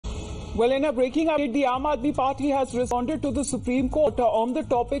Well, in a breaking update, the Aam Aadmi Party has responded to the Supreme Court on the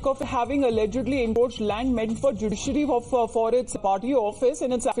topic of having allegedly encroached land meant for judiciary for its party office.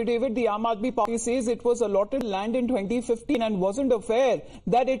 In its affidavit, the Aam Aadmi Party says it was allotted land in 2015 and wasn't aware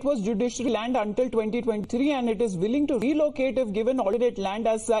that it was judiciary land until 2023, and it is willing to relocate if given alternate land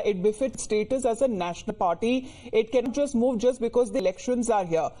as it befits status as a national party. It cannot just move just because the elections are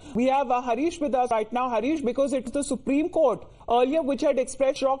here. We have Harish with us right now. Harish, because it's the Supreme Court earlier which had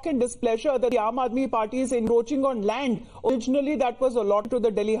expressed shock and displeasure that the Aam Aadmi Party is encroaching on land originally that was allotted to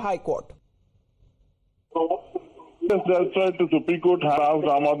the Delhi High Court. Yes, that's right. The Supreme Court has asked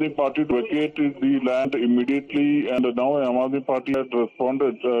Aam Aadmi Party to vacate the land immediately, and now Aam Aadmi Party had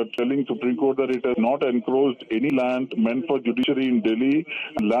responded telling Supreme Court that it has not encroached any land meant for judiciary in Delhi.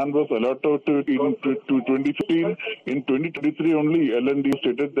 Land was allotted to 2015. In 2023 only, L&D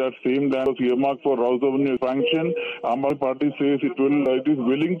stated that same land was earmarked for Rouse Avenue expansion. Aam Aadmi Party says it is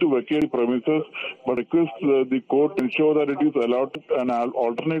willing to vacate the premises, but requests the court to ensure that it is allowed an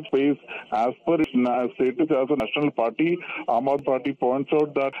alternate space as per its status as a national party. Aam Aadmi Party points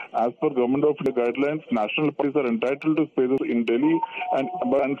out that as per Government of India guidelines, national parties are entitled to spaces in Delhi, and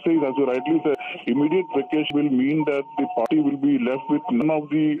says, as you rightly said, immediate vacation will mean that the party will be left with none of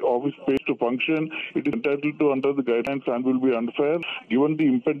the office space to function. It is entitled to under the guidelines and will be unfair given the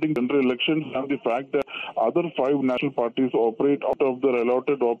impending general elections and the fact that other 5 national parties operate out of their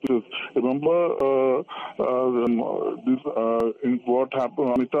allotted offices. Remember in what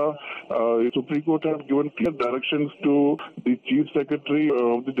happened, Amita, Supreme Court had given clear directions to the Chief Secretary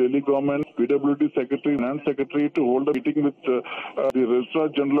of the Delhi government, PWD Secretary, Finance Secretary to hold a meeting with the Registrar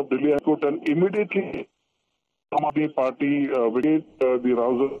General of Delhi High Court and immediately Aam Aadmi Party vacate the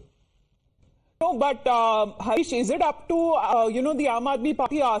Rouse. No, but Harish, is it up to the Aam Aadmi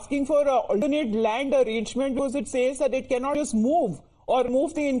Party asking for an alternate land arrangement because it says that it cannot just move or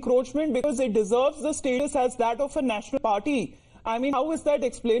move the encroachment because it deserves the status as that of a national party? I mean, how is that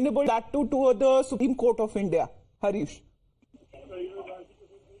explainable that to the Supreme Court of India, Harish?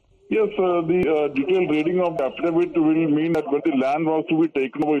 Yes, the detailed reading of the affidavit will mean that when the land was to be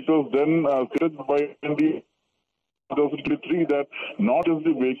taken over, it was then stated by the 2023 that not just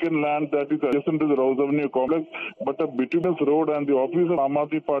the vacant land that is adjacent to the Rouse Avenue complex, but a bituminous road and the office of Aam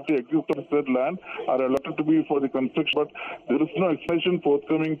Aadmi Party existing said land are allotted to be for the construction. But there is no explanation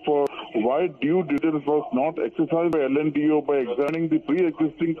forthcoming for why due diligence was not exercised by LNDO by examining the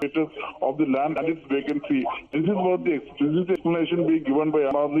pre-existing status of the land and its vacancy. This is what the explanation being given by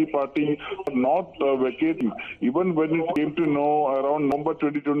Aam Aadmi Party for not vacating, even when it came to know around November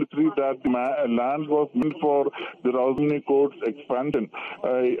 2023 that the land was meant for the Rouse Avenue Court's expansion.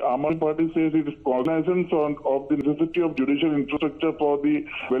 Aam Aadmi Party says it is cognizance of the necessity of judicial infrastructure for the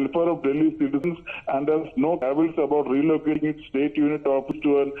welfare of Delhi citizens and has no cavils about relocating its state unit office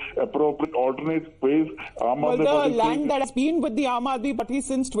to an appropriate alternate space. Well, the land that has been with the Aam Aadmi Party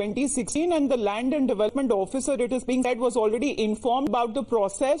since 2016 and the land and development officer, it is being said, was already informed about the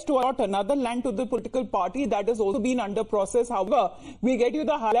process to allot another land to the political party that has also been under process. However, we get you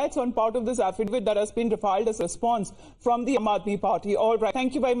the highlights on part of this affidavit that has been filed as a response from the Aam Aadmi Party. All right.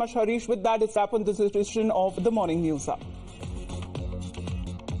 Thank you very much, Harish. With that, it's wrap on this edition of the Morning News Up.